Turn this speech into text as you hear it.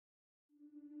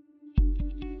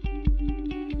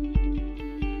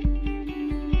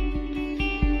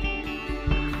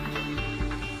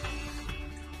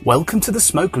Welcome to the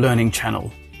Smoke Learning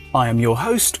channel. I am your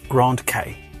host, Grant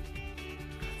Kay.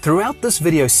 Throughout this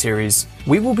video series,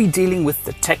 we will be dealing with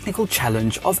the technical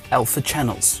challenge of alpha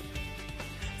channels.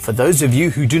 For those of you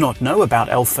who do not know about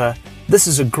alpha, this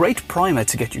is a great primer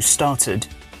to get you started.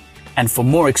 And for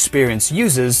more experienced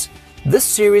users, this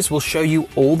series will show you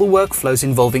all the workflows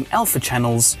involving alpha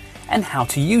channels and how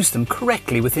to use them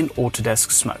correctly within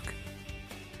Autodesk Smoke.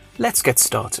 Let's get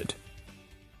started.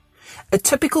 A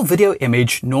typical video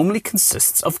image normally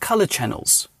consists of color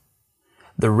channels.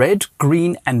 The red,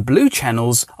 green, and blue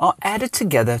channels are added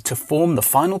together to form the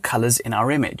final colors in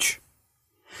our image.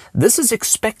 This is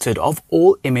expected of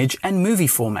all image and movie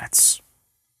formats.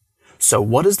 So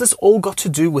what has this all got to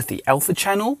do with the alpha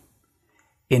channel?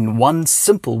 In one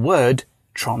simple word,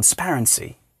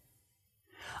 transparency.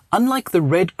 Unlike the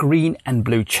red, green, and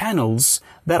blue channels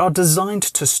that are designed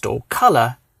to store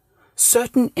color,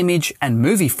 certain image and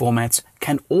movie formats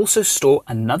can also store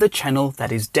another channel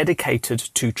that is dedicated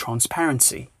to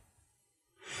transparency.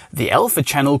 The alpha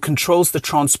channel controls the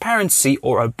transparency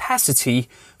or opacity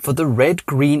for the red,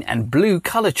 green, and blue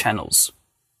color channels.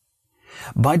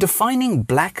 By defining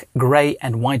black, gray,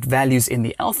 and white values in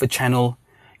the alpha channel,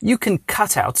 you can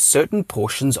cut out certain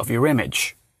portions of your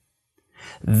image.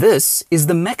 This is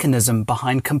the mechanism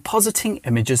behind compositing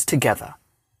images together.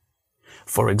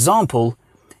 For example,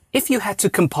 if you had to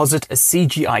composite a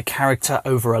CGI character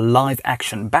over a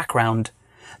live-action background,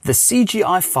 the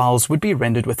CGI files would be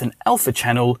rendered with an alpha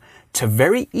channel to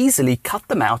very easily cut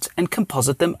them out and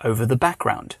composite them over the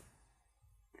background.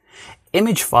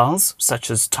 Image files such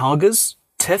as TARGAs,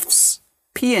 TIFFs,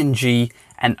 PNG,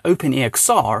 and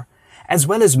OpenEXR, as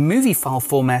well as movie file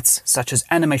formats such as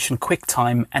Animation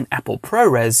QuickTime and Apple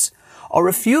ProRes, are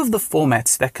a few of the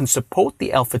formats that can support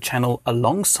the alpha channel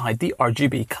alongside the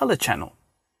RGB color channel.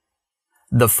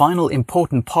 The final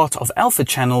important part of alpha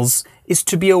channels is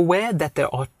to be aware that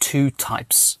there are two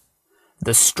types,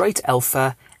 the straight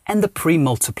alpha and the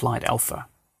pre-multiplied alpha.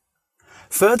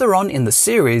 Further on in the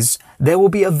series, there will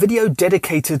be a video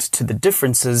dedicated to the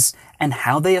differences and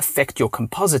how they affect your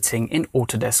compositing in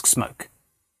Autodesk Smoke.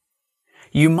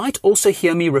 You might also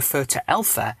hear me refer to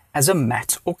alpha as a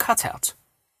matte or cutout.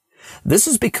 This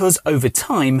is because over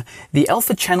time, the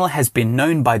alpha channel has been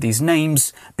known by these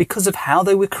names because of how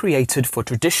they were created for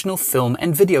traditional film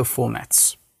and video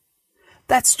formats.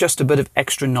 That's just a bit of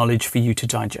extra knowledge for you to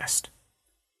digest.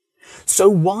 So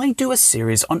why do a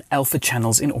series on alpha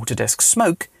channels in Autodesk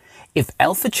Smoke if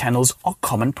alpha channels are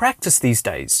common practice these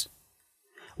days?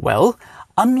 Well,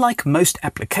 unlike most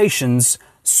applications,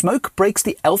 Smoke breaks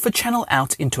the alpha channel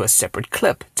out into a separate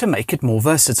clip to make it more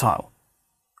versatile.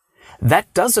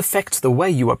 That does affect the way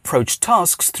you approach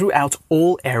tasks throughout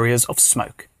all areas of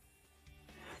Smoke.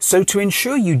 So to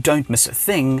ensure you don't miss a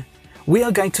thing, we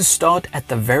are going to start at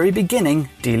the very beginning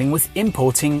dealing with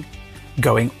importing,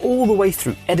 going all the way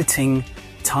through editing,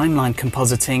 timeline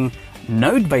compositing,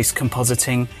 node-based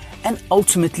compositing, and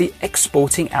ultimately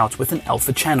exporting out with an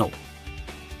alpha channel.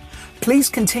 Please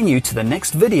continue to the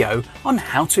next video on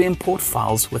how to import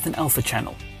files with an alpha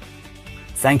channel.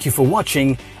 Thank you for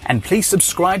watching, and please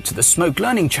subscribe to the Smoke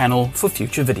Learning channel for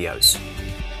future videos.